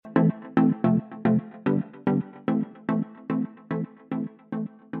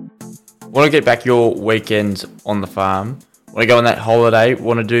Want to get back your weekends on the farm? Want to go on that holiday?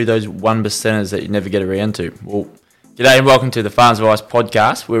 Want to do those 1%ers that you never get around to? Well, g'day and welcome to the Farms Advice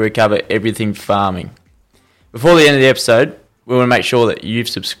podcast, where we cover everything farming. Before the end of the episode, we want to make sure that you've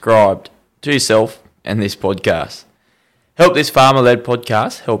subscribed to yourself and this podcast. Help this farmer-led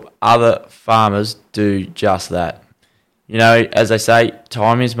podcast help other farmers do just that. You know, as they say,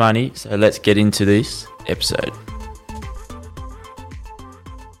 time is money, so let's get into this episode.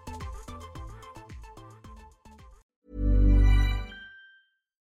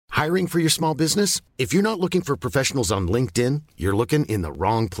 Hiring for your small business? If you're not looking for professionals on LinkedIn, you're looking in the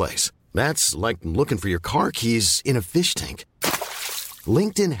wrong place. That's like looking for your car keys in a fish tank.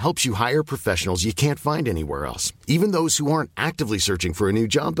 LinkedIn helps you hire professionals you can't find anywhere else, even those who aren't actively searching for a new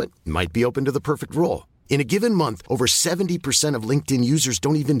job but might be open to the perfect role. In a given month, over 70% of LinkedIn users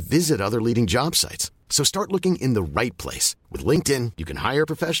don't even visit other leading job sites. So start looking in the right place. With LinkedIn, you can hire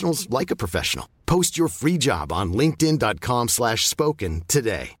professionals like a professional. Post your free job on linkedin.com/spoken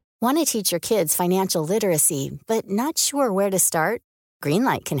today. Want to teach your kids financial literacy, but not sure where to start?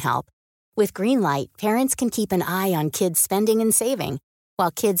 Greenlight can help. With Greenlight, parents can keep an eye on kids' spending and saving,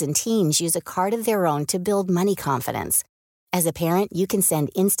 while kids and teens use a card of their own to build money confidence. As a parent, you can send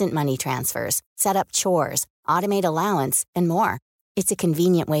instant money transfers, set up chores, automate allowance, and more. It's a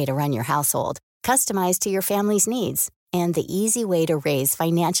convenient way to run your household, customized to your family's needs, and the easy way to raise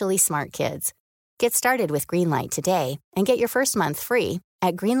financially smart kids. Get started with Greenlight today and get your first month free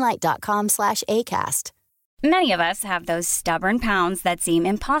at greenlight.com/ACAST. Many of us have those stubborn pounds that seem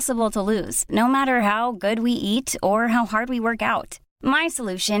impossible to lose, no matter how good we eat or how hard we work out. My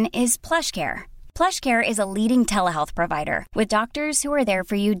solution is PlushCare. PlushCare is a leading telehealth provider with doctors who are there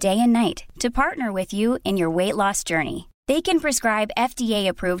for you day and night to partner with you in your weight loss journey. They can prescribe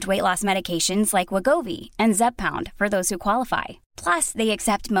FDA-approved weight loss medications like Wegovy and Zepbound for those who qualify. Plus, they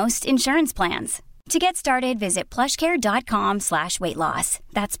accept most insurance plans. To get started, visit plushcare.com/weightloss.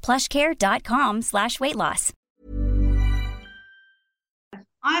 That's plushcare.com/weightloss.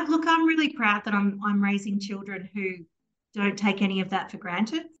 I'm really proud that I'm raising children who don't take any of that for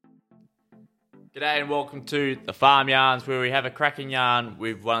granted. G'day and welcome to the Farm Yarns, where we have a cracking yarn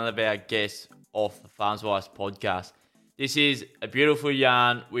with one of our guests off the Farms Advice podcast. This is a beautiful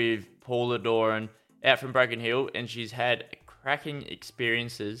yarn with Paula Doran out from Broken Hill, and she's had cracking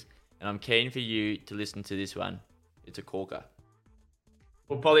experiences, and I'm keen for you to listen to this one. It's a corker.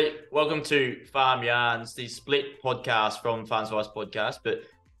 Well, Polly, welcome to Farm Yarns, the split podcast from Farms Advice podcast, but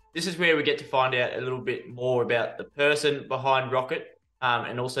this is where we get to find out a little bit more about the person behind Rocket,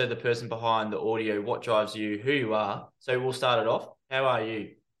 and also the person behind the audio, what drives you, who you are. So we'll start it off. How are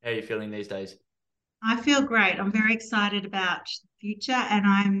you? How are you feeling these days? I feel great. I'm very excited about the future, and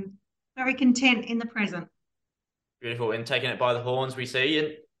I'm very content in the present. Beautiful. And taking it by the horns, we see.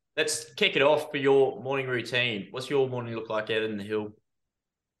 And let's kick it off for your morning routine. What's your morning look like out in the hill?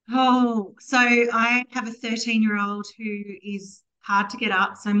 Oh, so I have a 13-year-old who is hard to get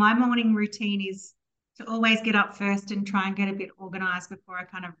up. So my morning routine is to always get up first and try and get a bit organized before I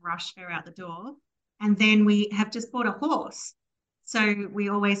kind of rush her out the door. And then we have just bought a horse. So we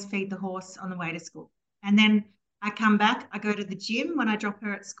always feed the horse on the way to school. And then I come back, I go to the gym when I drop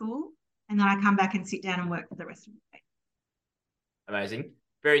her at school, and then I come back and sit down and work for the rest of the day. Amazing.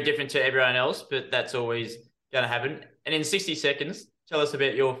 Very different to everyone else, but that's always going to happen. And in 60 seconds, tell us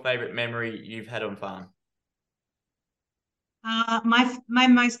about your favourite memory you've had on farm. My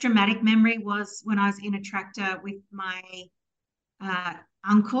most dramatic memory was when I was in a tractor with my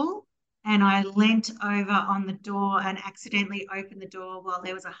uncle, and I leant over on the door and accidentally opened the door while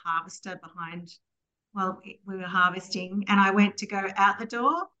there was a harvester behind while we were harvesting. And I went to go out the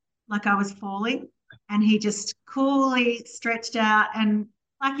door like I was falling, and he just coolly stretched out and,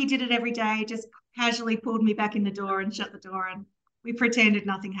 like he did it every day, just casually pulled me back in the door and shut the door, and we pretended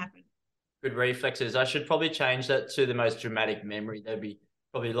nothing happened. Good reflexes. I should probably change that to the most dramatic memory. That'd be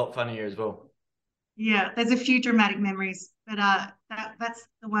probably a lot funnier as well. Yeah, there's a few dramatic memories, but that's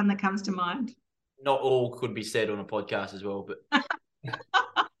the one that comes to mind. Not all could be said on a podcast as well, but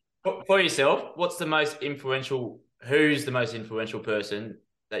for yourself, who's the most influential person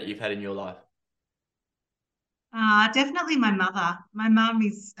that you've had in your life? Definitely my mother. My mum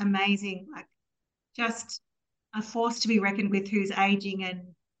is amazing, like just a force to be reckoned with, who's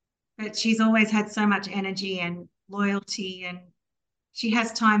aging, but she's always had so much energy and loyalty, and she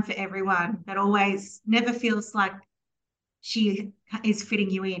has time for everyone, but always never feels like she is fitting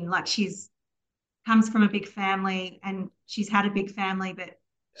you in. Like comes from a big family, and she's had a big family, but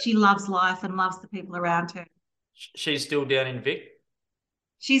she loves life and loves the people around her. She's still down in Vic?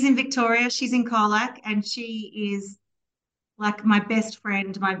 She's in Victoria. She's in Colac, and she is like my best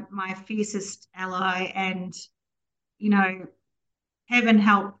friend, my fiercest ally, and you know, heaven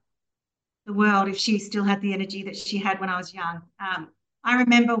help the world if she still had the energy that she had when I was young. I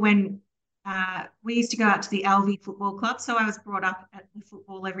remember when we used to go out to the LV Football Club. So I was brought up at the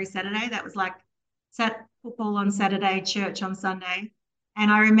football every Saturday. That was like football on Saturday, church on Sunday.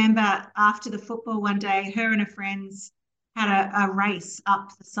 And I remember after the football one day, her and her friends had a race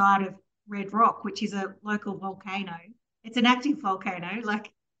up the side of Red Rock, which is a local volcano. It's an active volcano.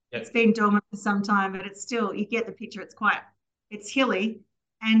 Like Yep. it's been dormant for some time, but it's still, you get the picture. It's hilly.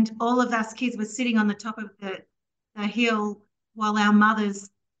 And all of us kids were sitting on the top of the hill while our mothers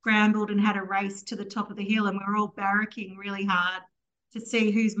scrambled and had a race to the top of the hill, and we were all barracking really hard to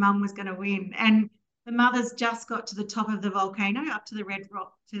see whose mum was going to win. And the mothers just got to the top of the volcano, up to the Red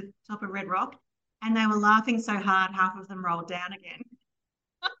Rock, to the top of Red Rock, and they were laughing so hard, half of them rolled down again.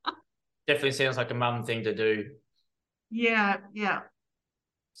 Definitely sounds like a mum thing to do. Yeah, yeah.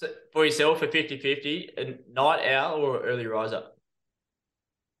 So for yourself, a 50-50, a night owl or early riser?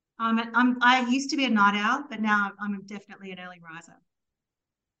 I used to be a night owl, but now I'm definitely an early riser.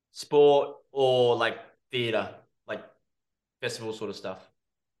 Sport or like theatre, like festival sort of stuff?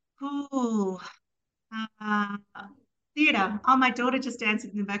 Oh, uh, theatre. Oh, my daughter just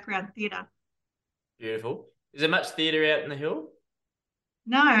answered in the background, theatre. Beautiful. Is there much theatre out in the hill?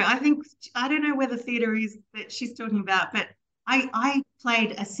 No, I don't know where the theatre is that she's talking about, but I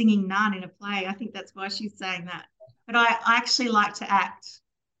played a singing nun in a play. I think that's why she's saying that. But I actually like to act.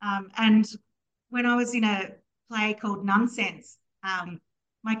 And when I was in a play called Nonsense,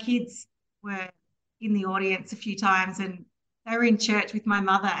 my kids were in the audience a few times, and they were in church with my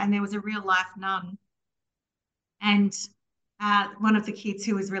mother, and there was a real life nun. And one of the kids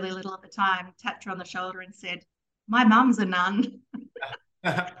who was really little at the time tapped her on the shoulder and said, "My mum's a nun."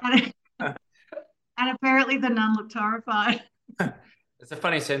 And, and apparently the nun looked horrified. It's a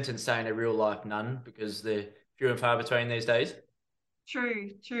funny sentence saying a real life nun because they're few and far between these days. True,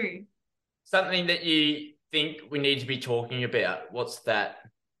 true. Something that you think we need to be talking about. What's that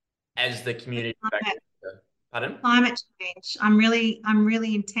as the community factor? Pardon? Climate change. I'm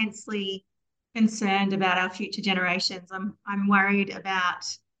really intensely concerned about our future generations. I'm worried about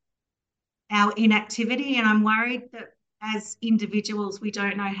our inactivity, and I'm worried that as individuals we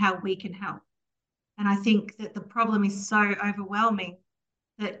don't know how we can help. And I think that the problem is so overwhelming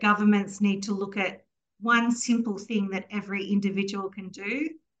that governments need to look at one simple thing that every individual can do,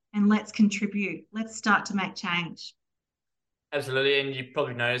 and let's contribute. Let's start to make change. Absolutely, and you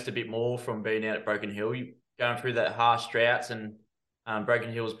probably noticed a bit more from being out at Broken Hill. You going through that harsh droughts, and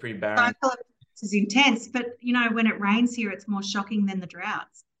Broken Hill is pretty barren. Cycle is intense, but when it rains here, it's more shocking than the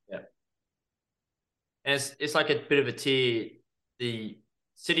droughts. Yeah, and it's like a bit of a tier. The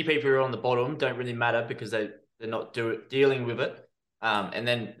city people who are on the bottom don't really matter because they're not dealing with it. And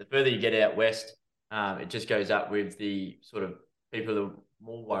then the further you get out west, it just goes up with the sort of people who are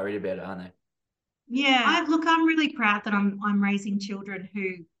more worried about it, aren't they? Yeah, I'm really proud that I'm raising children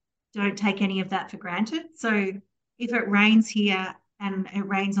who don't take any of that for granted. So if it rains here and it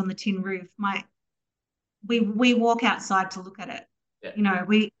rains on the tin roof, we walk outside to look at it.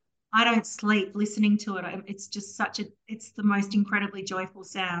 Yeah. I don't sleep listening to it. It's just it's the most incredibly joyful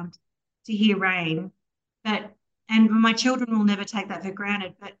sound to hear rain. And my children will never take that for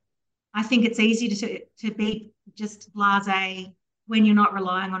granted. But I think it's easy to be just blasé when you're not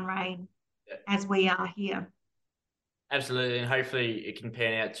relying on rain, as we are here. Absolutely, and hopefully it can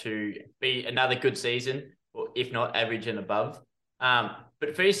pan out to be another good season, or if not average and above.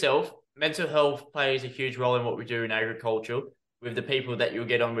 But for yourself, mental health plays a huge role in what we do in agriculture with the people that you'll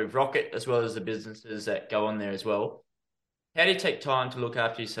get on with Rocket, as well as the businesses that go on there as well. How do you take time to look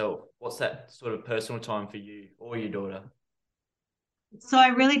after yourself? What's that sort of personal time for you or your daughter? So I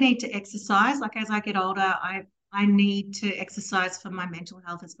really need to exercise. Like as I get older, I need to exercise for my mental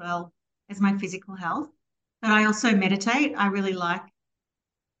health as well as my physical health. But I also meditate. I really like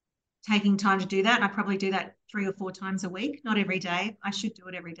taking time to do that. I probably do that 3 or 4 times a week, not every day. I should do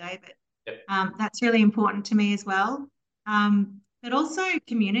it every day, but that's really important to me as well. But also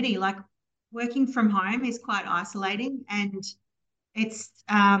community, like working from home is quite isolating, and it's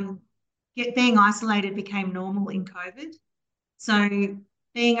being isolated became normal in COVID. So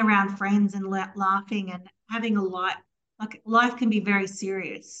being around friends and laughing and having a light, like life can be very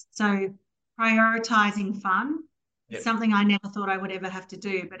serious. So prioritizing fun is something I never thought I would ever have to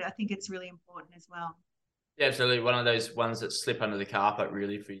do, but I think it's really important as well. Yeah, absolutely. One of those ones that slip under the carpet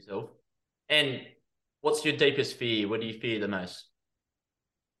really for yourself. And what's your deepest fear? What do you fear the most?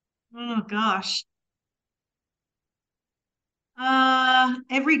 Oh gosh.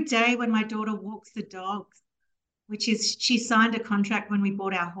 Every day when my daughter walks the dogs, which is she signed a contract when we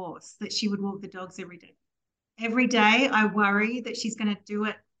bought our horse that she would walk the dogs every day. Every day I worry that she's going to do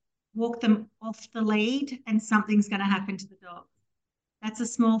it, walk them off the lead, and something's going to happen to the dog. That's a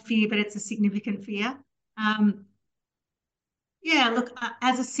small fear, but it's a significant fear. Yeah, look,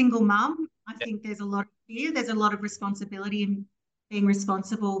 as a single mum, I think there's a lot of fear. There's a lot of responsibility in being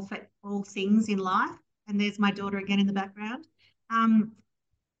responsible for all things in life. And there's my daughter again in the background.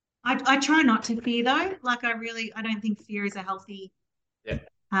 I try not to fear though. Like I don't think fear is a healthy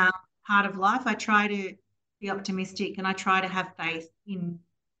part of life. I try to be optimistic and I try to have faith in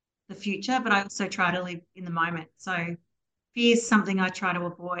the future, but I also try to live in the moment. So fear is something I try to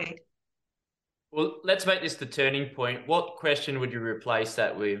avoid. Well, let's make this the turning point. What question would you replace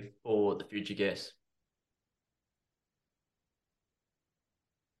that with for the future guest?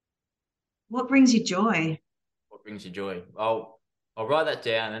 What brings you joy? What brings you joy? I'll write that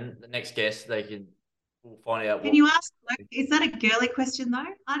down, and the next guest we'll find out. Can you ask? Like, is that a girly question though?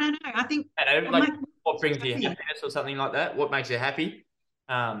 I don't know. I think what brings you happiness or something like that. What makes you happy?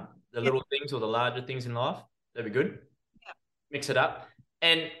 The little things or the larger things in life. That'd be good. Yeah. Mix it up.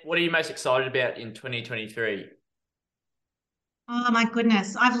 And what are you most excited about in 2023? Oh my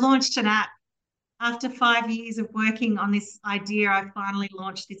goodness. I've launched an app. After 5 years of working on this idea, I finally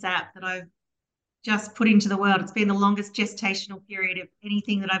launched this app that I've just put into the world. It's been the longest gestational period of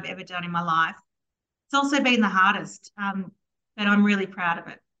anything that I've ever done in my life. It's also been the hardest, but I'm really proud of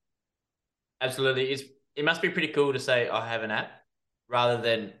it. Absolutely. It must be pretty cool to say I have an app rather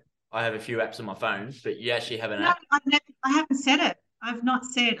than I have a few apps on my phone, but you actually have an app. I haven't said it. I've not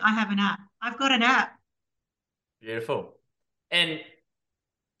said I have an app. I've got an app. Beautiful. And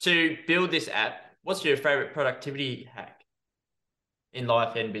to build this app, what's your favorite productivity hack in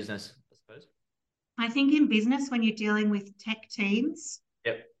life and business, I suppose? I think in business, when you're dealing with tech teams,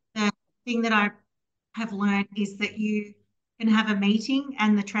 the thing that I have learned is that you can have a meeting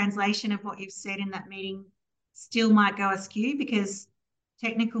and the translation of what you've said in that meeting still might go askew because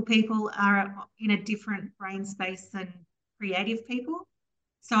technical people are in a different brain space than creative people.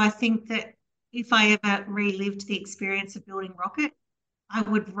 So I think that if I ever relived the experience of building Rocket, I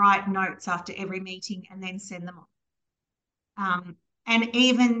would write notes after every meeting and then send them on. And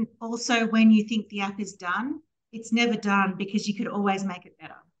even also when you think the app is done, it's never done because you could always make it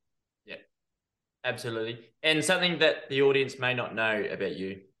better. Yeah, absolutely. And something that the audience may not know about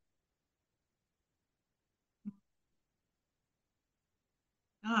you.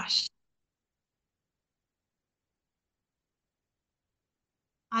 Gosh.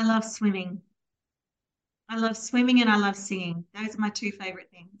 I love swimming. I love swimming and I love singing. Those are my two favorite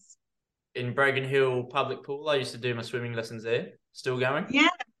things. In Brogan Hill Public Pool, I used to do my swimming lessons there. Still going? Yeah,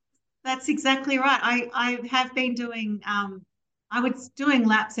 that's exactly right. I have been doing I was doing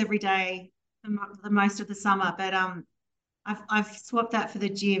laps every day for the most of the summer, but I've swapped that for the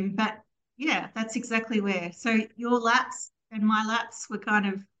gym. But yeah, that's exactly where. So your laps and my laps were kind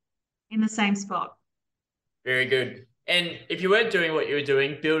of in the same spot. Very good. And if you weren't doing what you were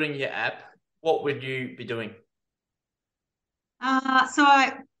doing, building your app, what would you be doing? So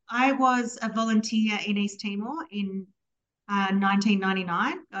I was a volunteer in East Timor in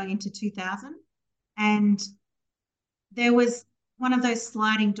 1999, going into 2000. And there was one of those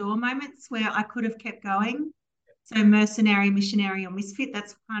sliding door moments where I could have kept going. So mercenary, missionary, or misfit,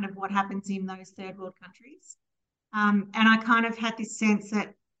 that's kind of what happens in those third world countries. And I kind of had this sense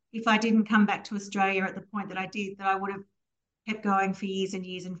that if I didn't come back to Australia at the point that I did, that I would have kept going for years and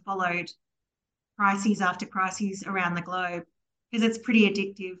years and followed crises after crises around the globe because it's pretty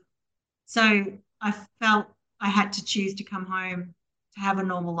addictive. So I felt I had to choose to come home to have a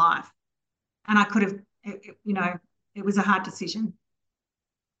normal life. And I could have, it was a hard decision.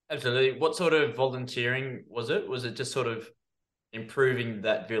 Absolutely. What sort of volunteering was it? Was it just sort of improving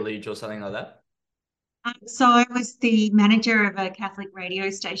that village or something like that? So I was the manager of a Catholic radio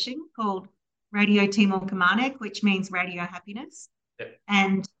station called Radio Timor Kamanek, which means Radio Happiness. Yep.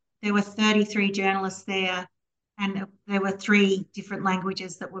 And there were 33 journalists there, and there were 3 different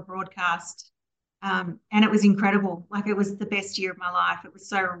languages that were broadcast. And it was incredible. Like it was the best year of my life. It was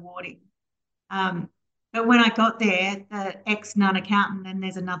so rewarding. But when I got there, the ex-nun accountant, and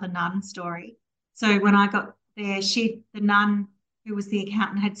there's another nun story. So when I got there, the nun who was the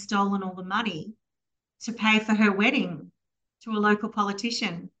accountant had stolen all the money to pay for her wedding to a local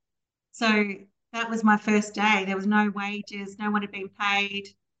politician. So that was my first day. There was no wages, no one had been paid.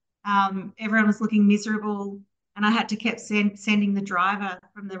 Everyone was looking miserable. And I had to keep sending the driver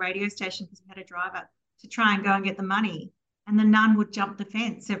from the radio station, because we had a driver, to try and go and get the money. And the nun would jump the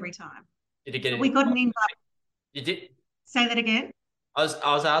fence every time. Did you get we got an invite. You did? Say that again? I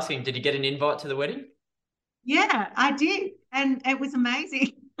was asking, did you get an invite to the wedding? Yeah, I did. And it was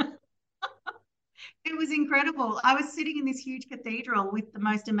amazing. It was incredible. I was sitting in this huge cathedral with the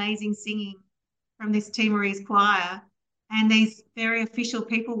most amazing singing from this Timorese choir, and these very official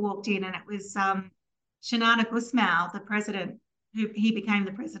people walked in, and it was Shanana Gusmao, the president, who he became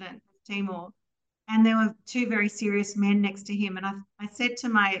the president of Timor. And there were two very serious men next to him. And I said to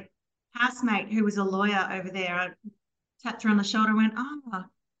my housemate, who was a lawyer over there, I tapped her on the shoulder and went, "Oh,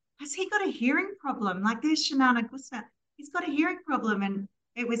 has he got a hearing problem? Like there's Shanana Gusmao. He's got a hearing problem." And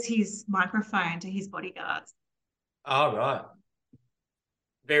it was his microphone to his bodyguards. Oh, right.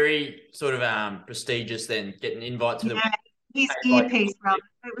 Very sort of prestigious then, getting invites to the His earpiece, right?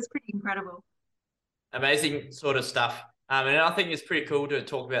 It was pretty incredible. Amazing sort of stuff. And I think it's pretty cool to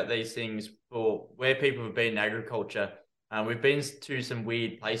talk about these things for where people have been in agriculture. We've been to some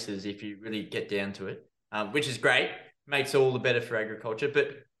weird places if you really get down to it, which is great. Makes all the better for agriculture.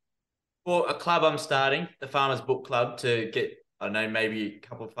 But for a club I'm starting, the Farmers Book Club, to get, I don't know, maybe a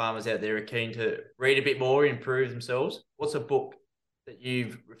couple of farmers out there are keen to read a bit more, improve themselves. What's a book that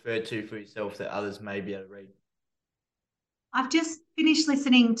you've referred to for yourself that others may be able to read? I've been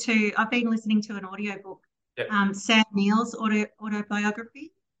listening to an audiobook, Yep. Sam Neill's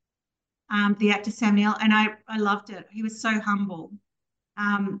autobiography, the actor Sam Neill, and I loved it. He was so humble.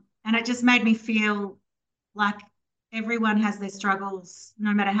 And it just made me feel like everyone has their struggles,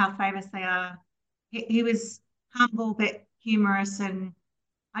 no matter how famous they are. He was humble but humorous, and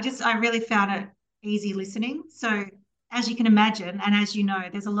I really found it easy listening. So as you can imagine, and as you know,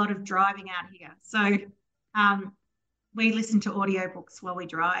 there's a lot of driving out here. So we listened to audiobooks while we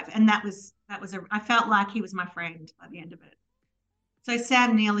drive, and I felt like he was my friend by the end of it. So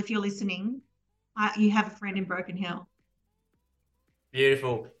Sam Neill, if you're listening, you have a friend in Broken Hill.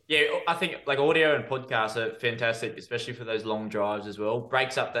 Beautiful. Yeah, I think like audio and podcasts are fantastic, especially for those long drives as well.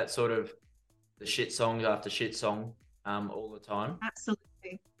 Breaks up that sort of the shit songs after shit song all the time.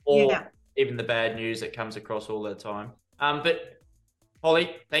 Absolutely. Or even the bad news that comes across all the time. But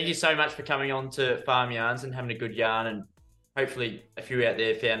Holly, thank you so much for coming on to Farm Yarns and having a good yarn, and hopefully a few out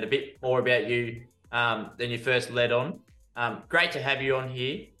there found a bit more about you than you first led on. Great to have you on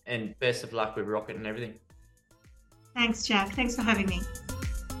here, and best of luck with Rocket and everything. Thanks, Jack. Thanks for having me.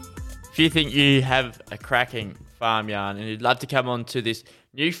 If you think you have a cracking farm yarn and you'd love to come on to this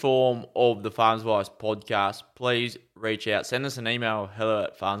new form of the Farms Advice podcast, please reach out. Send us an email,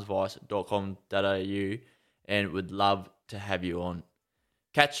 hello@farmsadvice.com.au, and we'd love to have you on.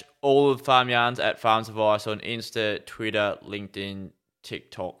 Catch all of Farm Yarns at Farms Advice on Insta, Twitter, LinkedIn,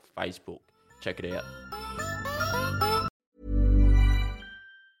 TikTok, Facebook. Check it out.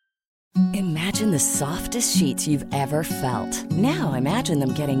 Imagine the softest sheets you've ever felt. Now imagine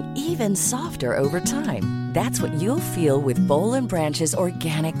them getting even softer over time. That's what you'll feel with Boll & Branch's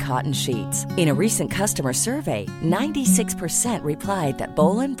organic cotton sheets. In a recent customer survey, 96% replied that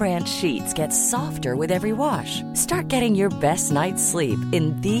Boll & Branch sheets get softer with every wash. Start getting your best night's sleep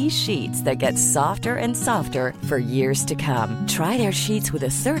in these sheets that get softer and softer for years to come. Try their sheets with a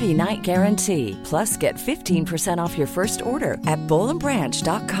 30-night guarantee. Plus, get 15% off your first order at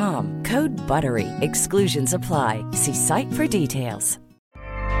bollandbranch.com. Code BUTTERY. Exclusions apply. See site for details.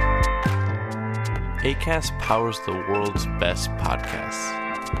 Acast powers the world's best podcasts.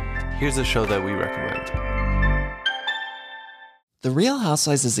 Here's a show that we recommend. The Real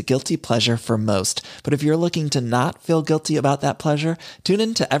Housewives is a guilty pleasure for most, but if you're looking to not feel guilty about that pleasure, tune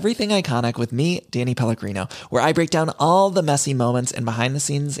in to Everything Iconic with me, Danny Pellegrino, where I break down all the messy moments and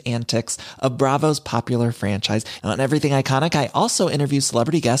behind-the-scenes antics of Bravo's popular franchise. And on Everything Iconic, I also interview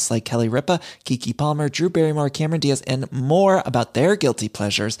celebrity guests like Kelly Ripa, Keke Palmer, Drew Barrymore, Cameron Diaz, and more about their guilty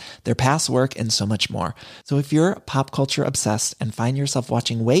pleasures, their past work, and so much more. So if you're pop culture obsessed and find yourself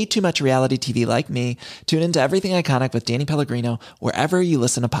watching way too much reality TV like me, tune in to Everything Iconic with Danny Pellegrino, wherever you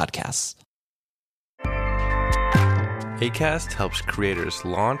listen to podcasts. Acast helps creators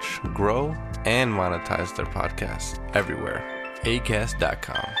launch, grow, and monetize their podcasts everywhere.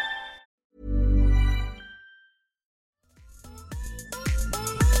 Acast.com.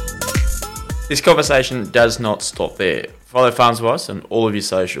 This conversation does not stop there. Follow Farms Advice on all of your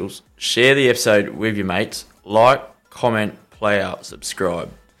socials. Share the episode with your mates. Like, comment, play out, subscribe.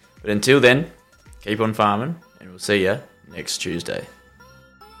 But until then, keep on farming, and we'll see you next Tuesday.